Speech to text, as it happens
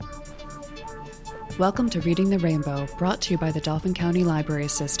Welcome to Reading the Rainbow, brought to you by the Dauphin County Library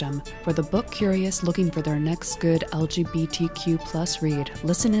System. For the book curious looking for their next good LGBTQ+ read,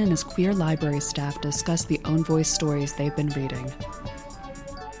 listen in as queer library staff discuss the own voice stories they've been reading.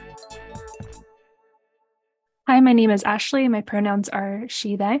 Hi, my name is Ashley. My pronouns are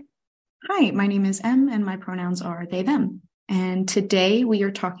she, they. Hi, my name is Em, and my pronouns are they, them. And today we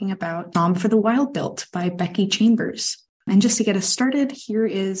are talking about Psalm for the Wild Built by Becky Chambers. And just to get us started, here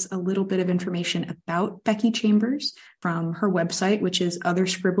is a little bit of information about Becky Chambers from her website, which is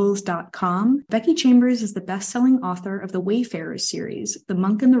otherscribbles.com. Becky Chambers is the best-selling author of the Wayfarers series, the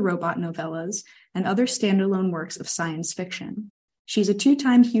Monk and the Robot novellas, and other standalone works of science fiction. She's a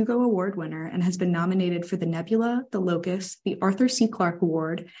 2-time Hugo Award winner and has been nominated for the Nebula, the Locust, the Arthur C. Clarke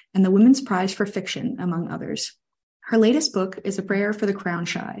Award, and the Women's Prize for Fiction, among others. Her latest book is A Prayer for the Crown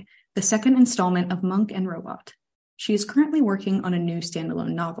Shy, the second installment of Monk and Robot. She is currently working on a new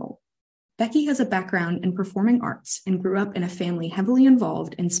standalone novel. Becky has a background in performing arts and grew up in a family heavily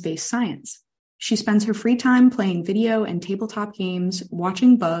involved in space science. She spends her free time playing video and tabletop games,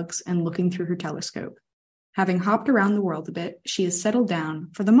 watching bugs, and looking through her telescope. Having hopped around the world a bit, she is settled down,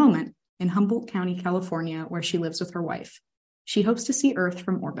 for the moment, in Humboldt County, California, where she lives with her wife. She hopes to see Earth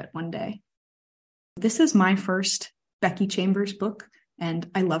from orbit one day. This is my first Becky Chambers book, and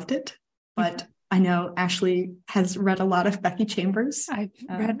I loved it, but I know Ashley has read a lot of Becky Chambers. I've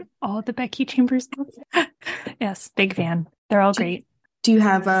read all the Becky Chambers books. Yes, big fan. They're all great. Do you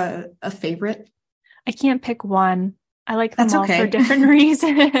have a favorite? I can't pick one. I like them That's all okay. for different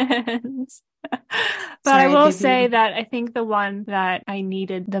reasons. But Sorry, I will say that I think the one that I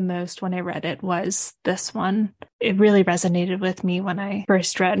needed the most when I read it was this one. It really resonated with me when I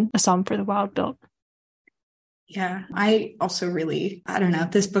first read A Psalm for the Wild Built. Yeah, I also really,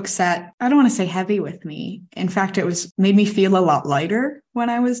 this book sat, I don't want to say heavy with me. In fact, made me feel a lot lighter when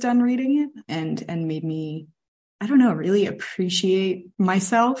I was done reading it and made me, really appreciate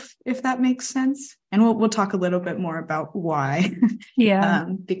myself, if that makes sense. And we'll talk a little bit more about why,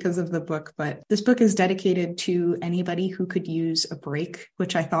 because of the book. But this book is dedicated to anybody who could use a break,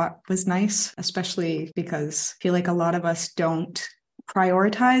 which I thought was nice, especially because I feel like a lot of us don't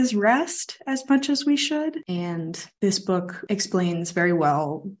prioritize rest as much as we should. And this book explains very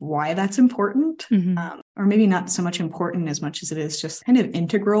well why that's important, or maybe not so much important as much as it is just kind of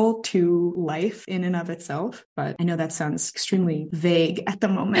integral to life in and of itself. But I know that sounds extremely vague at the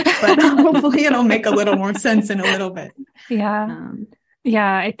moment, but hopefully it'll make a little more sense in a little bit. Yeah.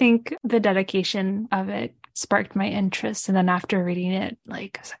 I think the dedication of it sparked my interest. And then after reading it, I was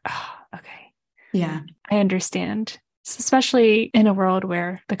like, oh, okay. Yeah, I understand. Especially in a world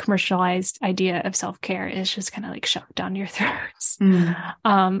where the commercialized idea of self-care is just kind of shoved down your throats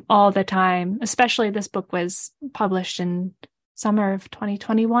all the time. Especially this book was published in summer of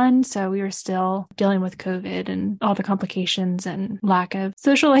 2021. So we were still dealing with COVID and all the complications and lack of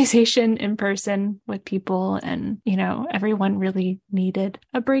socialization in person with people. And, everyone really needed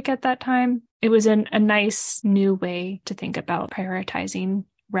a break at that time. It was a nice new way to think about prioritizing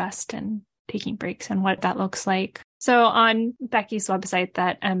rest and taking breaks and what that looks like. So on Becky's website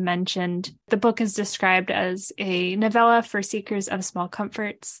that Em mentioned, the book is described as a novella for seekers of small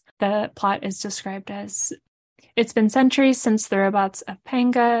comforts. The plot is described as, it's been centuries since the robots of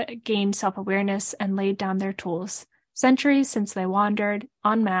Panga gained self-awareness and laid down their tools. Centuries since they wandered,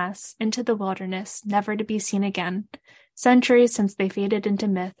 en masse, into the wilderness, never to be seen again. Centuries since they faded into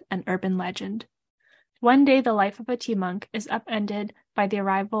myth and urban legend. One day the life of a tea monk is upended by the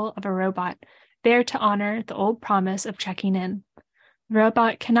arrival of a robot, there to honor the old promise of checking in. The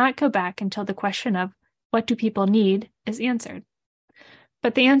robot cannot go back until the question of what do people need is answered.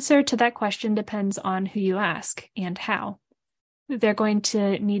 But the answer to that question depends on who you ask and how. They're going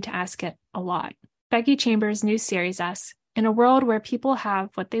to need to ask it a lot. Becky Chambers' new series asks, in a world where people have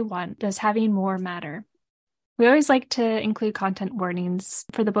what they want, does having more matter? We always like to include content warnings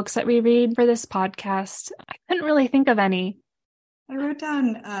for the books that we read for this podcast. I couldn't really think of any. I wrote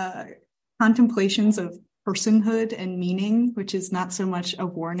down contemplations of personhood and meaning, which is not so much a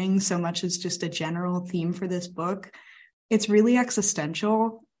warning, so much as just a general theme for this book. It's really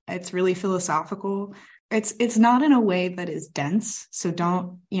existential. It's really philosophical. It's not in a way that is dense. So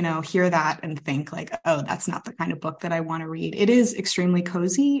don't, hear that and think oh, that's not the kind of book that I want to read. It is extremely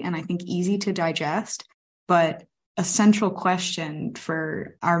cozy and I think easy to digest. But a central question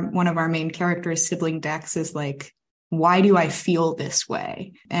for one of our main characters, sibling Dex, is why do I feel this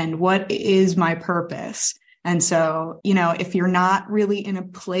way? And what is my purpose? And so, if you're not really in a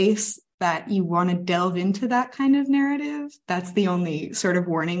place that you want to delve into that kind of narrative, that's the only sort of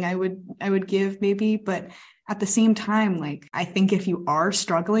warning I would give maybe. But at the same time, like, I think if you are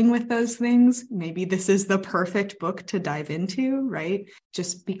struggling with those things, maybe this is the perfect book to dive into, right?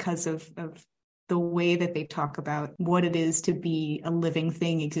 Just because of the way that they talk about what it is to be a living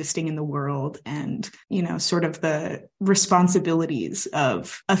thing existing in the world, and, you know, sort of the responsibilities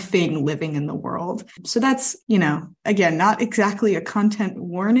of a thing living in the world. So that's, you know, again, not exactly a content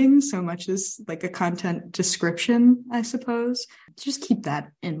warning so much as like a content description, I suppose. Just keep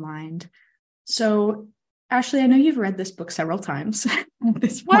that in mind. So, Ashley, I know you've read this book several times at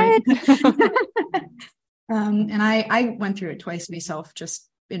this point. And I went through it twice myself, just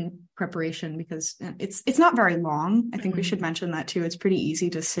in preparation, because it's not very long. I think we should mention that too. It's pretty easy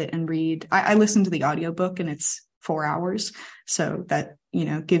to sit and read. I listened to the audiobook and it's 4 hours. So that, you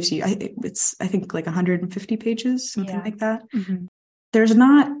know, gives you, I think like 150 pages, something like that. Mm-hmm. There's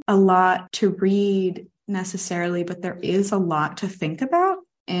not a lot to read necessarily, but there is a lot to think about.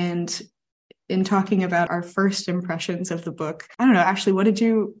 And in talking about our first impressions of the book, I don't know, Ashley, what did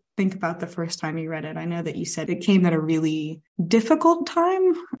you think about the first time you read it? I know that you said it came at a really difficult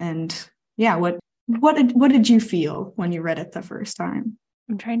time. And yeah, what did you feel when you read it the first time?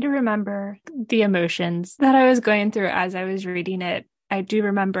 I'm trying to remember the emotions that I was going through as I was reading it. I do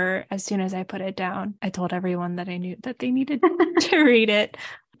remember as soon as I put it down, I told everyone that I knew that they needed to read it.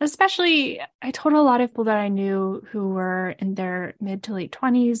 Especially, I told a lot of people that I knew who were in their mid to late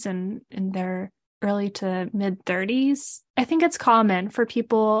 20s and in their early to mid 30s. I think it's common for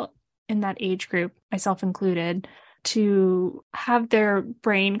people in that age group, myself included, to have their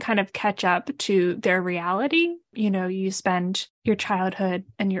brain kind of catch up to their reality. You know, you spend your childhood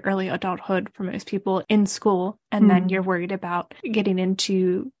and your early adulthood for most people in school, and then you're worried about getting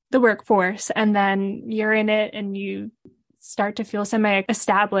into the workforce, and then you're in it and you start to feel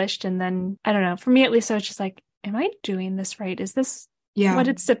semi-established. And then, I don't know, for me at least, I was just like, am I doing this right? Is this what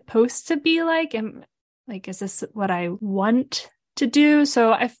it's supposed to be like? Is this what I want to do?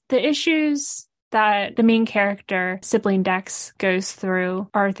 So the issues that the main character, sibling Dex, goes through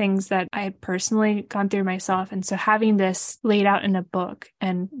are things that I had personally gone through myself. And so having this laid out in a book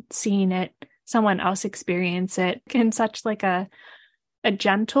and seeing it, someone else experience it in such like a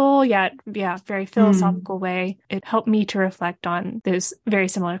gentle yet very philosophical way, it helped me to reflect on those very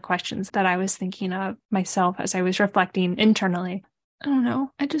similar questions that I was thinking of myself as I was reflecting internally. I don't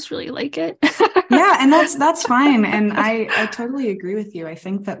know, I just really like it. Yeah, and that's fine. And I totally agree with you. I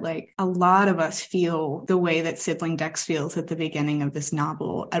think that like a lot of us feel the way that sibling Dex feels at the beginning of this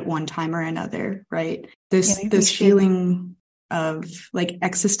novel at one time or another, right? This feeling of like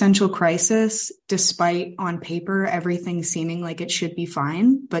existential crisis, despite on paper everything seeming like it should be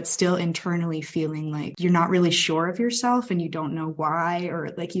fine, but still internally feeling like you're not really sure of yourself and you don't know why,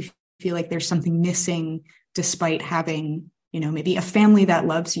 or like you feel like there's something missing despite having, you know, maybe a family that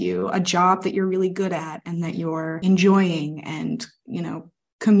loves you, a job that you're really good at and that you're enjoying, and, you know,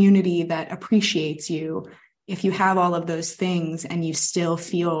 community that appreciates you. If you have all of those things and you still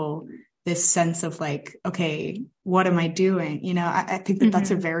feel this sense of like, okay, what am I doing? You know, I think that that's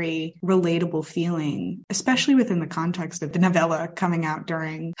a very relatable feeling, especially within the context of the novella coming out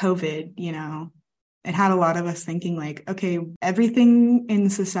during COVID. You know, it had a lot of us thinking like, okay, everything in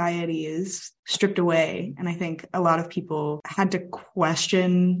society is stripped away. And I think a lot of people had to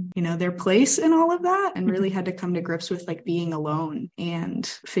question, you know, their place in all of that, and really had to come to grips with like being alone and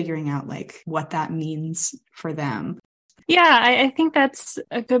figuring out like what that means for them. Yeah, I think that's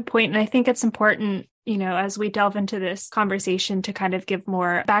a good point. And I think it's important, you know, as we delve into this conversation, to kind of give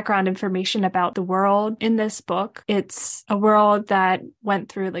more background information about the world in this book. It's a world that went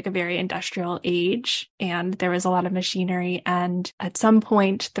through like a very industrial age, and there was a lot of machinery. And at some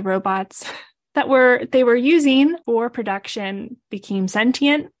point, the robots that they were using for production became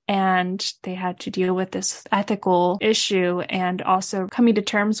sentient, and they had to deal with this ethical issue, and also coming to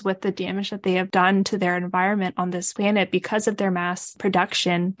terms with the damage that they have done to their environment on this planet because of their mass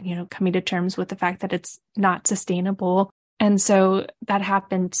production, you know, coming to terms with the fact that it's not sustainable. And so that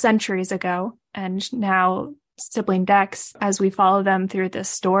happened centuries ago. And now sibling Dex, as we follow them through this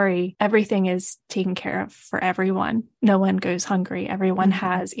story, everything is taken care of for everyone. No one goes hungry. Everyone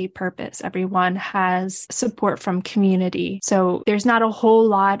has a purpose. Everyone has support from community. So there's not a whole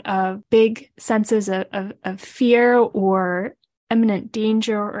lot of big senses of fear or imminent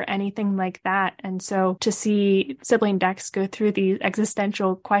danger or anything like that. And so to see sibling Dex go through these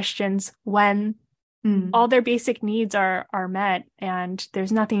existential questions when all their basic needs are met and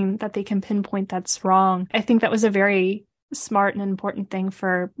there's nothing that they can pinpoint that's wrong, I think that was a very smart and important thing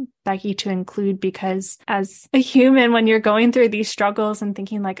for Becky to include, because as a human, when you're going through these struggles and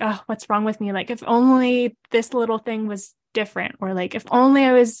thinking like, oh, what's wrong with me? Like, if only this little thing was different, or like, if only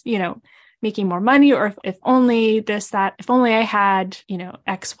I was, you know, making more money, or if only this, that, if only I had,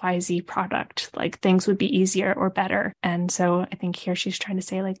 XYZ product, like things would be easier or better. And so I think here she's trying to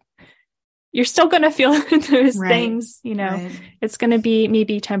say, like, you're still going to feel those things, it's going to be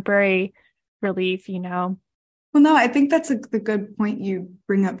maybe temporary relief, Well, no, I think that's the good point you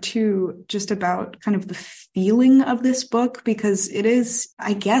bring up too, just about kind of the feeling of this book, because it is,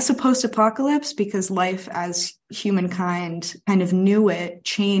 I guess, a post-apocalypse, because life as humankind kind of knew it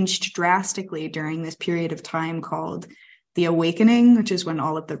changed drastically during this period of time called the Awakening, which is when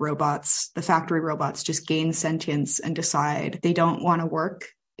all of the robots, the factory robots, just gain sentience and decide they don't want to work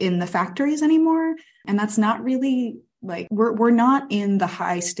in the factories anymore. And that's not really like, we're not in the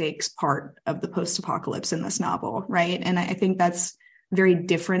high stakes part of the post-apocalypse in this novel, right? And I think that's very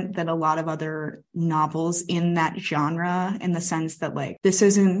different than a lot of other novels in that genre, in the sense that, like, this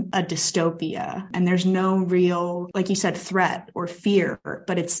isn't a dystopia and there's no real, like you said, threat or fear,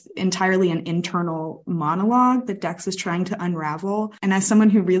 but it's entirely an internal monologue that Dex is trying to unravel. And as someone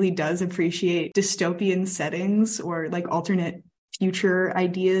who really does appreciate dystopian settings or like alternate future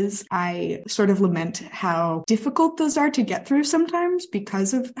ideas, I sort of lament how difficult those are to get through sometimes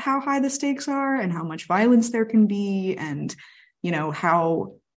because of how high the stakes are and how much violence there can be, and,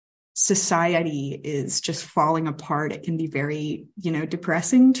 how society is just falling apart. It can be very,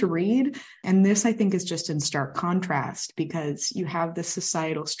 depressing to read. And this, I think, is just in stark contrast, because you have this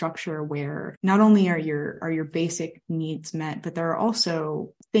societal structure where not only are your basic needs met, but there are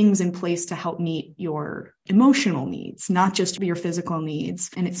also things in place to help meet your emotional needs, not just your physical needs.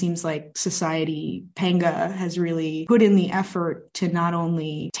 And it seems like society, Panga, has really put in the effort to not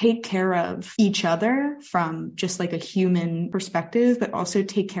only take care of each other from just like a human perspective, but also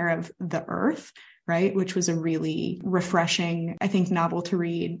take care of the earth, right? Which was a really refreshing, I think, novel to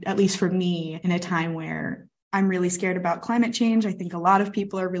read, at least for me, in a time where I'm really scared about climate change. I think a lot of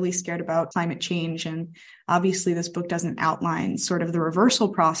people are really scared about climate change. And obviously this book doesn't outline sort of the reversal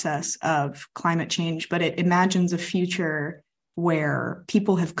process of climate change, but it imagines a future where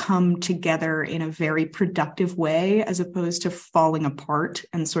people have come together in a very productive way, as opposed to falling apart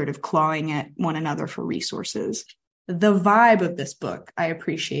and sort of clawing at one another for resources. The vibe of this book I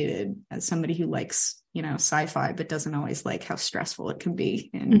appreciated, as somebody who likes, sci-fi, but doesn't always like how stressful it can be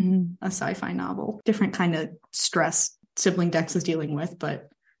in a sci-fi novel. Different kind of stress sibling Dex is dealing with, but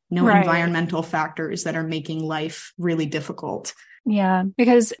no environmental factors that are making life really difficult. Yeah,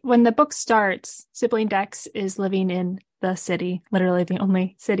 because when the book starts, sibling Dex is living in the city, literally the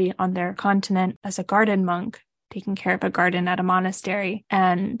only city on their continent, as a garden monk, taking care of a garden at a monastery.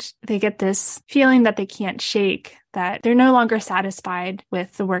 And they get this feeling that they can't shake, that they're no longer satisfied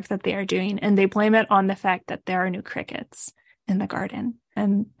with the work that they are doing. And they blame it on the fact that there are new crickets in the garden.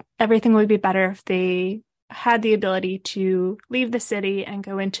 And everything would be better if they had the ability to leave the city and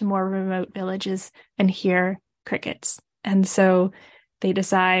go into more remote villages and hear crickets. And so they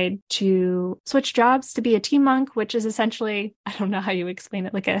decide to switch jobs to be a tea monk, which is essentially, I don't know how you explain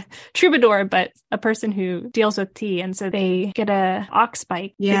it, like a troubadour, but a person who deals with tea. And so they get a ox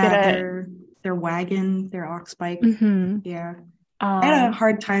bike. Yeah, their wagon, their ox bike. Mm-hmm. Yeah. I had a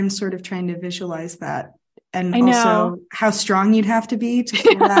hard time sort of trying to visualize that. And also how strong you'd have to be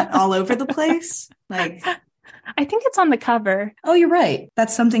to pull that all over the place. Like, I think it's on the cover. Oh, you're right.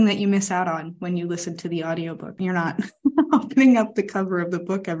 That's something that you miss out on when you listen to the audiobook. You're not opening up the cover of the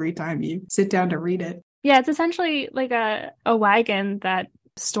book every time you sit down to read it. Yeah, it's essentially like a wagon that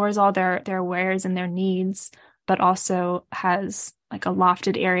stores all their wares and their needs, but also has like a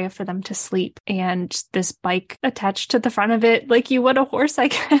lofted area for them to sleep, and this bike attached to the front of it, like you would a horse, I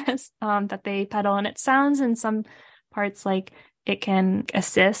guess, that they pedal. And it sounds in some parts like it can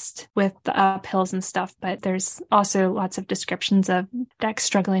assist with the uphills and stuff, but there's also lots of descriptions of Dex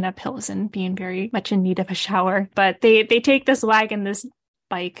struggling up hills and being very much in need of a shower. But they take this wagon, this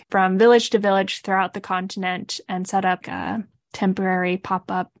bike, from village to village throughout the continent and set up a temporary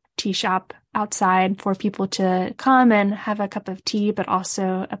pop-up tea shop outside for people to come and have a cup of tea, but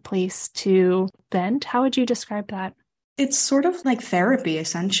also a place to vent. How would you describe that? It's sort of like therapy,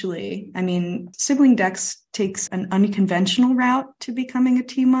 essentially. I mean, sibling Dex takes an unconventional route to becoming a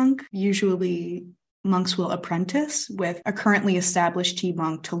tea monk. Usually, monks will apprentice with a currently established tea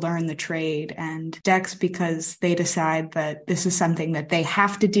monk to learn the trade. And Dex, because they decide that this is something that they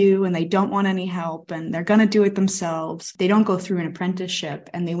have to do and they don't want any help and they're going to do it themselves, they don't go through an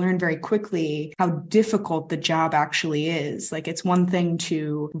apprenticeship, and they learn very quickly how difficult the job actually is. Like, it's one thing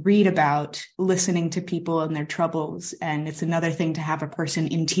to read about listening to people and their troubles, and it's another thing to have a person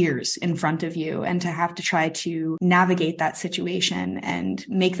in tears in front of you and to have to try to navigate that situation and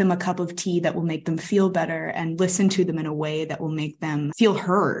make them a cup of tea that will make them feel better and listen to them in a way that will make them feel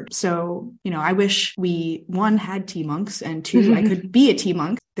heard. So, I wish we, one, had tea monks, and two, I could be a tea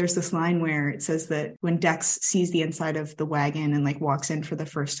monk. There's this line where it says that when Dex sees the inside of the wagon and walks in for the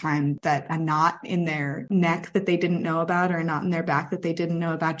first time, that a knot in their neck that they didn't know about, or a knot in their back that they didn't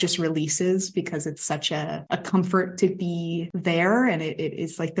know about, just releases, because it's such a comfort to be there. And it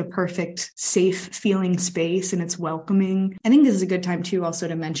is the perfect, safe feeling space, and it's welcoming. I think this is a good time too also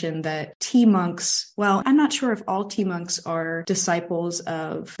to mention that tea monks, well, I'm not sure if all tea monks are disciples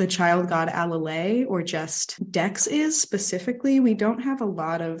of the child god Alale or just Dex is specifically. We don't have a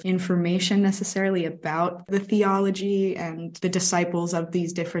lot of information necessarily about the theology and the disciples of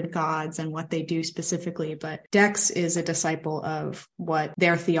these different gods and what they do specifically, but Dex is a disciple of what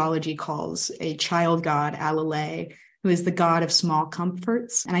their theology calls a child god Alale, who is the god of small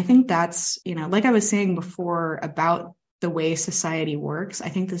comforts. And I think that's, like I was saying before about the way society works, I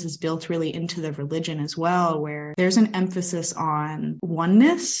think this is built really into the religion as well, where there's an emphasis on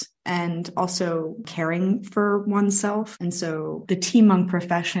oneness and also caring for oneself. And so the tea monk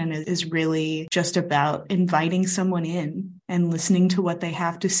profession is really just about inviting someone in and listening to what they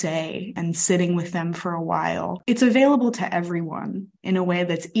have to say and sitting with them for a while. It's available to everyone in a way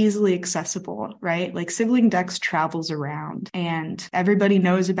that's easily accessible, right? Sibling Dex travels around and everybody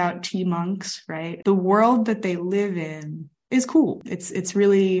knows about tea monks, right? The world that they live in is cool. It's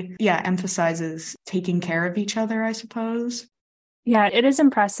really, emphasizes taking care of each other, I suppose. Yeah, it is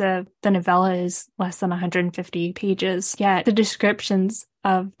impressive. The novella is less than 150 pages, yet the descriptions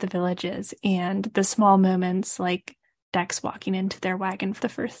of the villages and the small moments like Dex walking into their wagon for the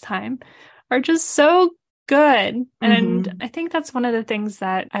first time are just so good. And I think that's one of the things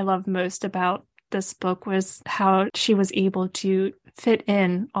that I love most about this book was how she was able to fit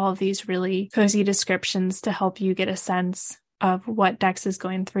in all of these really cozy descriptions to help you get a sense of what Dex is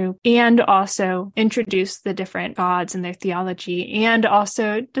going through, and also introduce the different gods and their theology, and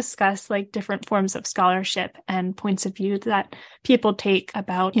also discuss different forms of scholarship and points of view that people take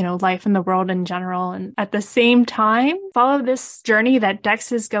about, life in the world in general. And at the same time, follow this journey that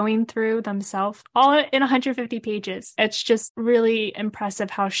Dex is going through themselves, all in 150 pages. It's just really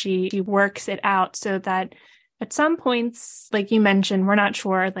impressive how she works it out so that at some points, like you mentioned, we're not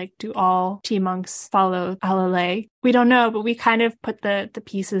sure, do all tea monks follow Alale? We don't know, but we kind of put the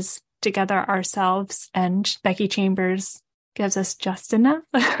pieces together ourselves, and Becky Chambers gives us just enough,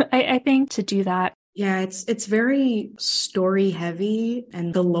 I think, to do that. Yeah, it's very story heavy,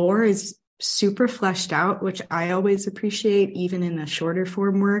 and the lore is super fleshed out, which I always appreciate, even in a shorter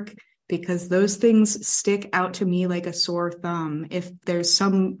form work, because those things stick out to me like a sore thumb. If there's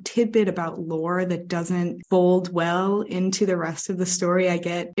some tidbit about lore that doesn't fold well into the rest of the story, I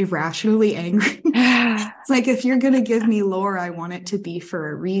get irrationally angry. It's if you're going to give me lore, I want it to be for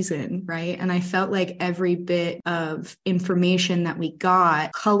a reason, right? And I felt like every bit of information that we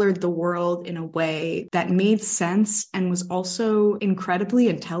got colored the world in a way that made sense and was also incredibly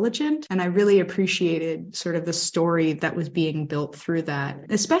intelligent. And I really appreciated sort of the story that was being built through that,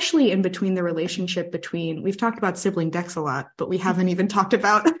 especially in between the relationship between, we've talked about sibling Dex a lot, but we haven't even talked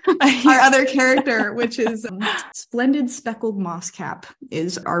about our other character, which is Splendid Speckled Mosscap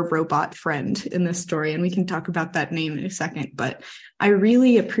is our robot friend in this story. And we can talk about that name in a second, but I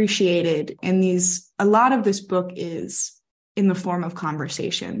really appreciated, and a lot of this book is in the form of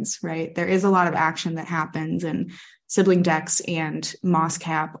conversations, right? There is a lot of action that happens, and sibling Dex and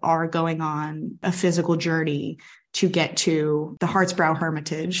Mosscap are going on a physical journey to get to the Heartsbrow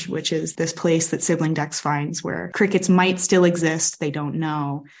Hermitage, which is this place that sibling Dex finds where crickets might still exist. They don't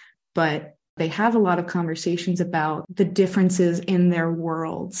know, but they have a lot of conversations about the differences in their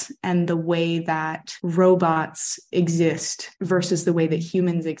worlds and the way that robots exist versus the way that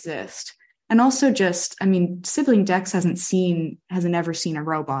humans exist. And also sibling Dex hasn't ever seen a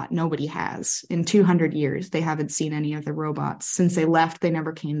robot. Nobody has. In 200 years, they haven't seen any of the robots. Since they left, they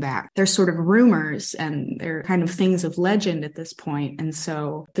never came back. They're sort of rumors and they're kind of things of legend at this point. And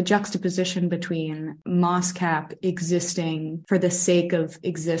so the juxtaposition between Mosscap existing for the sake of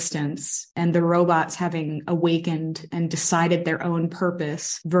existence and the robots having awakened and decided their own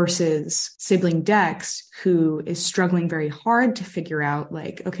purpose versus sibling Dex, who is struggling very hard to figure out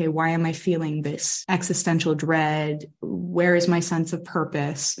okay, why am I feeling this existential dread? Where is my sense of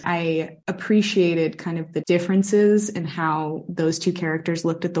purpose? I appreciated kind of the differences in how those two characters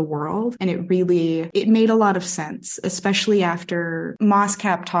looked at the world. And it made a lot of sense, especially after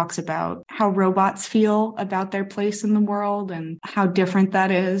Mosscap talks about how robots feel about their place in the world and how different that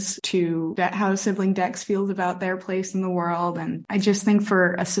is to how sibling Dex feels about their place in the world. And I just think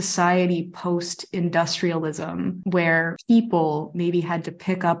for a society post-industrialism where people maybe had to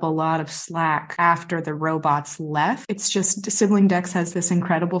pick up a lot of slack after the robots left. It's just Sibling Dex has this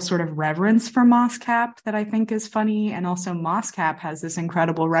incredible sort of reverence for Mosscap that I think is funny. And also Mosscap has this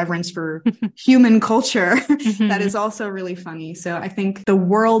incredible reverence for human culture that is also really funny. So I think the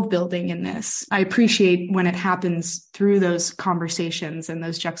world building in this, I appreciate when it happens through those conversations and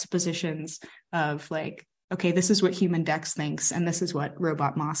those juxtapositions of like, okay, this is what human Dex thinks, and this is what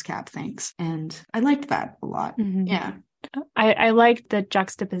robot Mosscap thinks. And I liked that a lot. Yeah. I liked the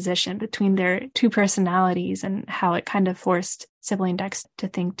juxtaposition between their two personalities and how it kind of forced Sibling Dex to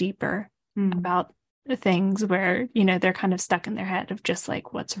think deeper about the things where, you know, they're kind of stuck in their head of just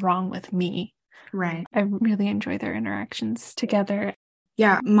like, what's wrong with me? Right. I really enjoy their interactions together.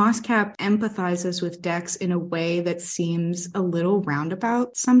 Yeah, Mosscap empathizes with Dex in a way that seems a little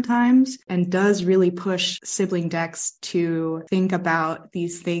roundabout sometimes and does really push Sibling Dex to think about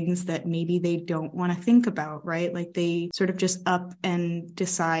these things that maybe they don't want to think about, right? Like they sort of just up and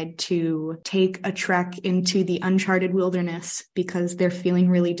decide to take a trek into the uncharted wilderness because they're feeling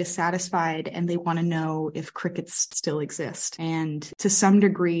really dissatisfied and they want to know if crickets still exist. And to some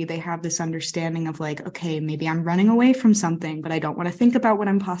degree, they have this understanding of like, okay, maybe I'm running away from something, but I don't want to think about what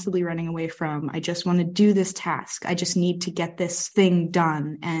I'm possibly running away from. I just want to do this task. I just need to get this thing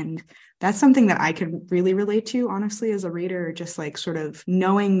done. And that's something that I could really relate to, honestly, as a reader, just like sort of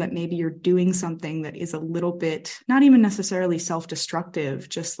knowing that maybe you're doing something that is a little bit, not even necessarily self-destructive,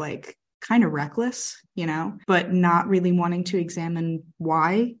 just like kind of reckless, you know, but not really wanting to examine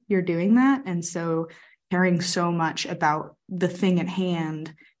why you're doing that. And so caring so much about the thing at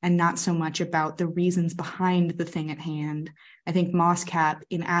hand and not so much about the reasons behind the thing at hand. I think Mosscap,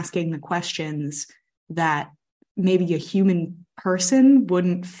 in asking the questions that maybe a human person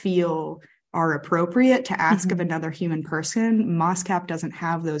wouldn't feel are appropriate to ask of another human person, Mosscap doesn't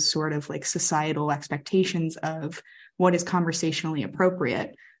have those sort of like societal expectations of what is conversationally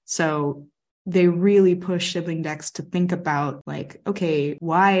appropriate. So they really push Sibling Dex to think about like, okay,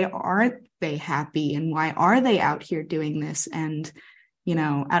 why aren't they happy and why are they out here doing this? And, you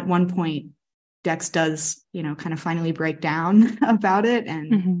know, at one point, Dex does, you know, kind of finally break down about it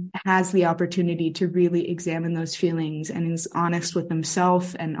and has the opportunity to really examine those feelings and is honest with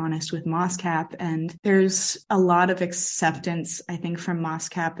himself and honest with Mosscap. And there's a lot of acceptance, I think, from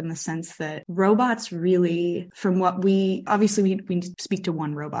Mosscap in the sense that robots really, from what we speak to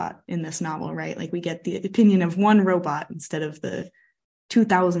one robot in this novel, right? Like we get the opinion of one robot instead of the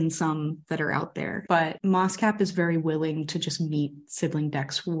 2,000 some that are out there. But Mosscap is very willing to just meet Sibling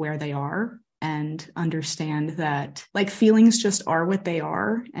Dex where they are and understand that like feelings just are what they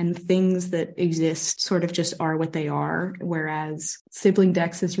are and things that exist sort of just are what they are. Whereas Sibling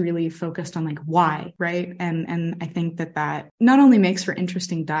Dex is really focused on like why, right? And I think that not only makes for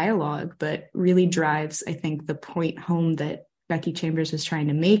interesting dialogue, but really drives, I think, the point home that Becky Chambers is trying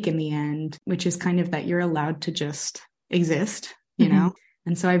to make in the end, which is kind of that you're allowed to just exist, you know?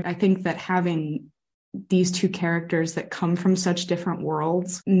 And so I think that having these two characters that come from such different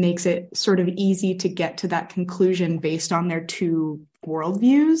worlds makes it sort of easy to get to that conclusion based on their two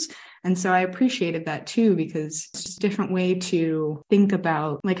worldviews. And so I appreciated that too, because it's just a different way to think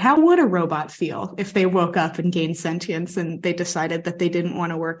about like, how would a robot feel if they woke up and gained sentience and they decided that they didn't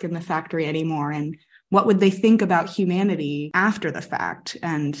want to work in the factory anymore? And what would they think about humanity after the fact?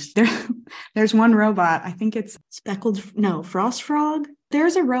 And there's one robot, I think it's Frost Frog.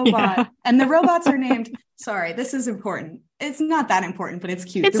 There's a robot and the robots are named, sorry, this is important. It's not that important, but it's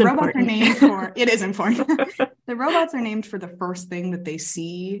cute. The robots are named for, it is important. The robots are named for the first thing that they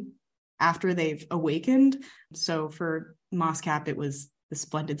see after they've awakened. So for Mosscap, it was the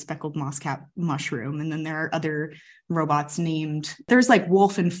splendid speckled Mosscap mushroom. And then there are other robots named, there's like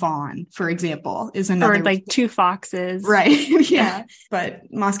wolf and fawn, for example, is another. Or like two foxes. Right. Yeah. But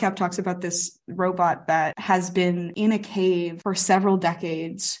Mosscap talks about this robot that has been in a cave for several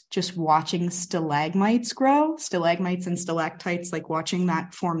decades, just watching stalagmites grow, stalagmites and stalactites, like watching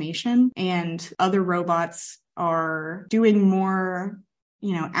that formation. And other robots are doing more,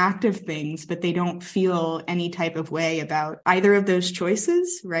 you know, active things, but they don't feel any type of way about either of those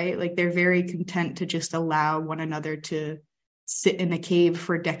choices, right? Like they're very content to just allow one another to sit in a cave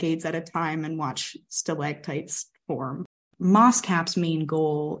for decades at a time and watch stalactites form. Mosscap's main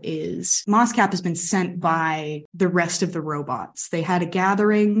goal is Mosscap has been sent by the rest of the robots. They had a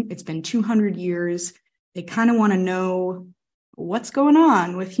gathering. It's been 200 years. They kind of want to know what's going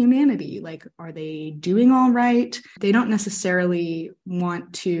on with humanity? Like, are they doing all right? They don't necessarily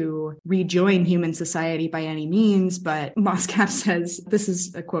want to rejoin human society by any means, but Mosscap says, this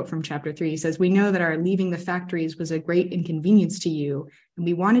is a quote from chapter 3, he says, "We know that our leaving the factories was a great inconvenience to you, and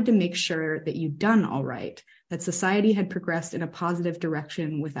we wanted to make sure that you'd done all right, that society had progressed in a positive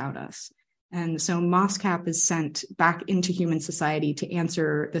direction without us. And so Mosscap is sent back into human society to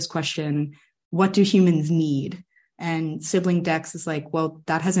answer this question, what do humans need? And sibling Dex is like, well,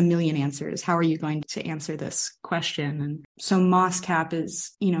 that has a million answers. How are you going to answer this question? And so Mosscap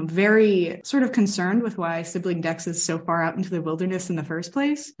is, very sort of concerned with why sibling Dex is so far out into the wilderness in the first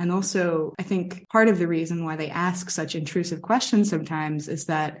place. And also, I think part of the reason why they ask such intrusive questions sometimes is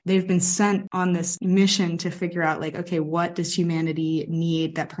that they've been sent on this mission to figure out, like, okay, what does humanity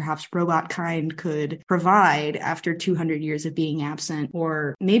need that perhaps robot kind could provide after 200 years of being absent?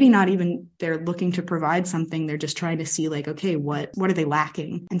 Or maybe not even they're looking to provide something, they're just trying to see, like, okay, what are they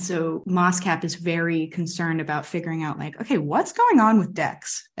lacking? And so Mosscap is very concerned about figuring out, like, okay, what's going on with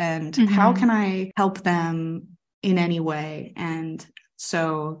Dex and how can I help them in any way? And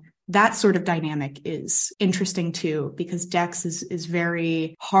so that sort of dynamic is interesting too, because Dex is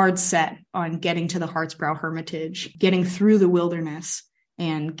very hard set on getting to the Heartsbrow Hermitage, getting through the wilderness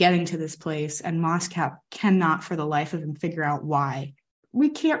and getting to this place. And Mosscap cannot for the life of him figure out why. We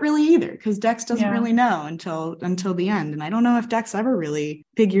can't really either, because Dex doesn't really know until the end. And I don't know if Dex ever really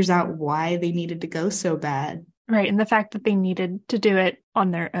figures out why they needed to go so bad. Right. And the fact that they needed to do it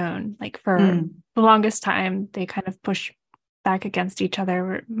on their own, like for the longest time, they kind of push back against each other,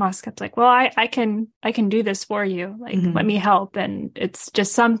 where Mosscap's like, well, I can do this for you. Like, let me help. And it's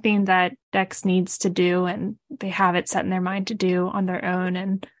just something that Dex needs to do. And they have it set in their mind to do on their own.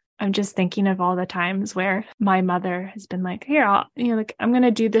 And I'm just thinking of all the times where my mother has been like, here, I'm going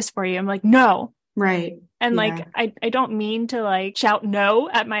to do this for you. I'm like, no. Right. And like, I don't mean to like shout no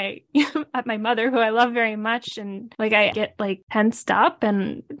at my, at my mother, who I love very much. And like, I get like tensed up,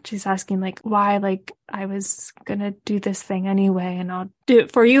 and she's asking like, why, like I was going to do this thing anyway, and I'll do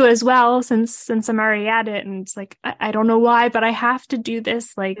it for you as well, since I'm already at it. And it's like, I don't know why, but I have to do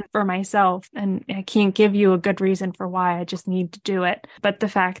this like for myself. And I can't give you a good reason for why. I just need to do it. But the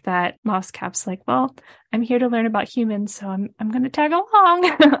fact that Mosscap's like, well, I'm here to learn about humans, so I'm going to tag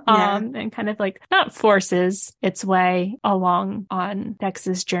along, and kind of like not forces its way along on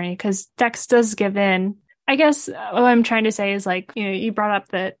Dex's journey, because Dex does give in. I guess what I'm trying to say is, like, you brought up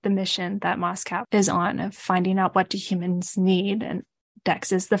the mission that Mosscap is on of finding out what do humans need, and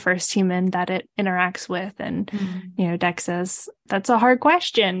Dex is the first human that it interacts with, and Dex says that's a hard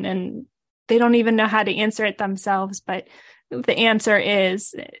question, and they don't even know how to answer it themselves, but the answer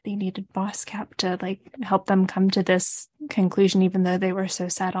is they needed Mosscap to like help them come to this conclusion, even though they were so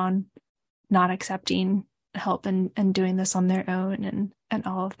set on not accepting help and doing this on their own and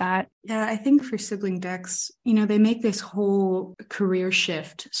all of that. Yeah, I think for sibling Dex, they make this whole career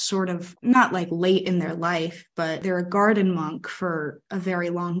shift sort of not like late in their life, but they're a garden monk for a very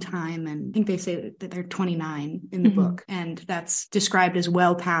long time. And I think they say that they're 29 in the book. And that's described as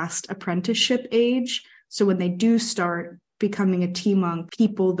well past apprenticeship age. So when they do start becoming a tea monk,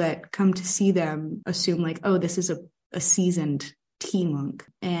 people that come to see them assume like, oh, this is a seasoned tea monk.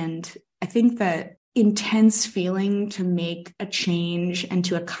 And I think that intense feeling to make a change and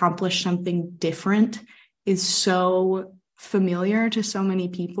to accomplish something different is so familiar to so many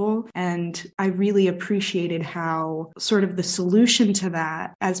people. And I really appreciated how sort of the solution to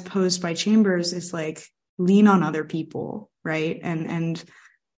that, as posed by Chambers, is like lean on other people, right? And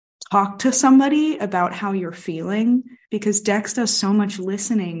talk to somebody about how you're feeling, because Dex does so much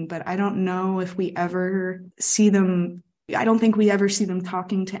listening, but I don't know if we ever see them. I don't think we ever see them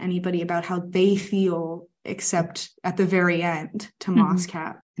talking to anybody about how they feel, except at the very end to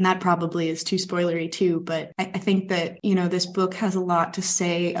Mosscap. And that probably is too spoilery too. But I think that, this book has a lot to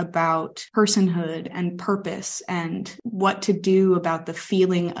say about personhood and purpose and what to do about the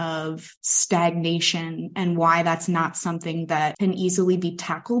feeling of stagnation and why that's not something that can easily be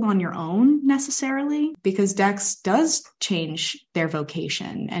tackled on your own necessarily, because Dex does change their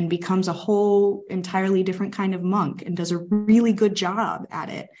vocation and becomes a whole entirely different kind of monk and does a really good job at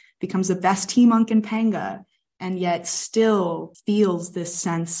it, becomes the best tea monk in Panga, and yet still feels this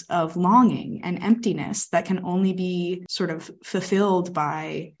sense of longing and emptiness that can only be sort of fulfilled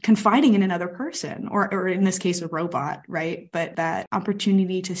by confiding in another person, or in this case, a robot, right? But that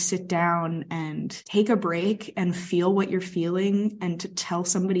opportunity to sit down and take a break and feel what you're feeling and to tell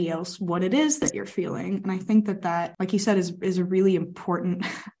somebody else what it is that you're feeling. And I think that, like you said, is a really important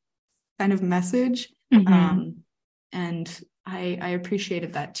kind of message. And I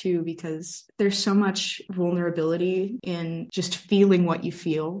appreciated that too, because there's so much vulnerability in just feeling what you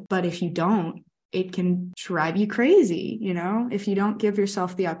feel. But if you don't, it can drive you crazy, if you don't give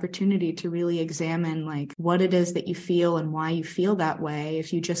yourself the opportunity to really examine like what it is that you feel and why you feel that way.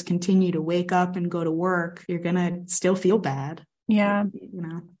 If you just continue to wake up and go to work, you're going to still feel bad. Yeah.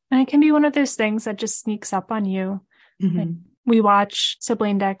 And it can be one of those things that just sneaks up on you. Like, we watch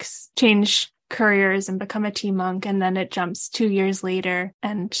sibling decks change careers and become a tea monk, and then it jumps 2 years later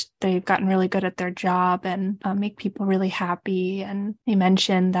and they've gotten really good at their job and make people really happy. And they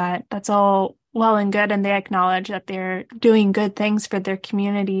mention that that's all well and good, and they acknowledge that they're doing good things for their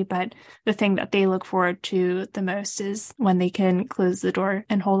community, but the thing that they look forward to the most is when they can close the door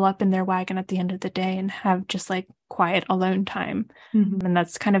and hole up in their wagon at the end of the day and have just like quiet alone time. Mm-hmm. And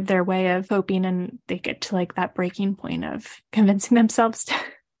that's kind of their way of coping, and they get to like that breaking point of convincing themselves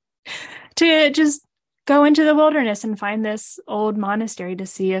to just go into the wilderness and find this old monastery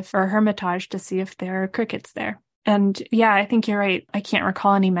or hermitage to see if there are crickets there. And yeah, I think you're right. I can't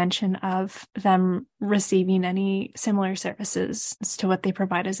recall any mention of them receiving any similar services to what they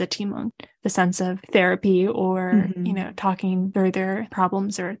provide as a tea monk. The sense of therapy or, talking through their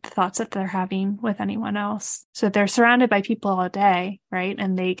problems or the thoughts that they're having with anyone else. So they're surrounded by people all day, right?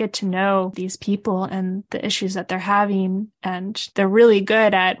 And they get to know these people and the issues that they're having. And they're really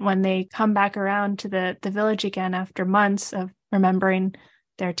good at, when they come back around to the village again after months of remembering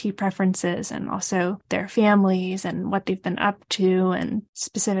their tea preferences and also their families and what they've been up to and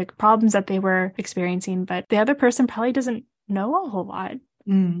specific problems that they were experiencing. But the other person probably doesn't know a whole lot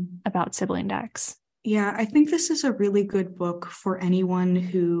about sibling decks. Yeah, I think this is a really good book for anyone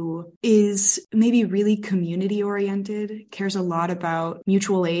who is maybe really community oriented, cares a lot about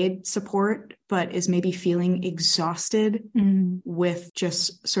mutual aid support, but is maybe feeling exhausted with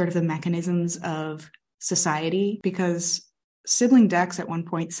just sort of the mechanisms of society, because Sibling Decks at one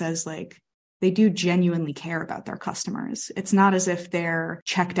point says like they do genuinely care about their customers. It's not as if they're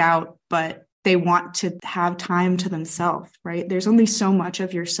checked out, but they want to have time to themselves, right? There's only so much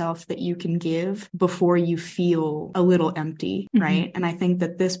of yourself that you can give before you feel a little empty, right? And I think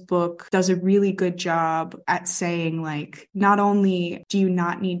that this book does a really good job at saying like, not only do you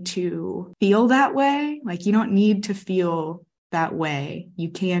not need to feel that way, like you don't need to feel that way. You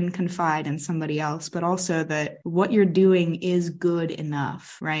can confide in somebody else, but also that what you're doing is good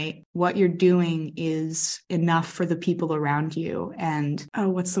enough, right? What you're doing is enough for the people around you. And,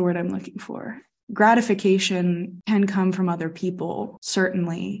 what's the word I'm looking for? Gratification can come from other people,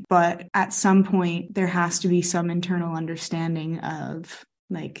 certainly, but at some point there has to be some internal understanding of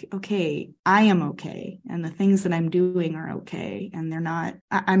like, okay, I am okay. And the things that I'm doing are okay. And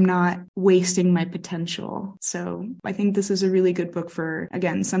I'm not wasting my potential. So I think this is a really good book for,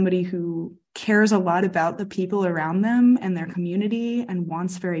 again, somebody who cares a lot about the people around them and their community and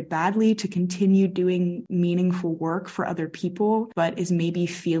wants very badly to continue doing meaningful work for other people, but is maybe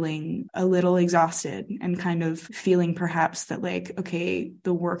feeling a little exhausted and kind of feeling perhaps that like, okay,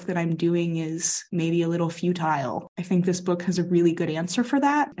 the work that I'm doing is maybe a little futile. I think this book has a really good answer for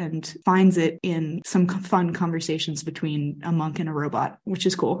that and finds it in some fun conversations between a monk and a robot, which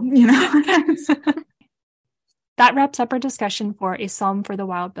is cool, That wraps up our discussion for A Psalm for the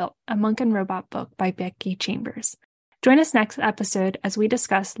Wild Built, a monk and robot book by Becky Chambers. Join us next episode as we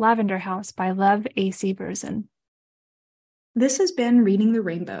discuss Lavender House by Lev A.C. Berzin. This has been Reading the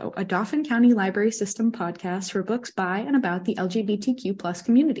Rainbow, a Dauphin County Library System podcast for books by and about the LGBTQ+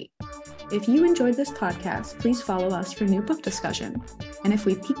 community. If you enjoyed this podcast, please follow us for new book discussion. And if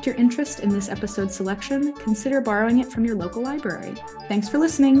we piqued your interest in this episode's selection, consider borrowing it from your local library. Thanks for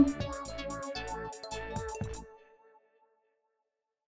listening.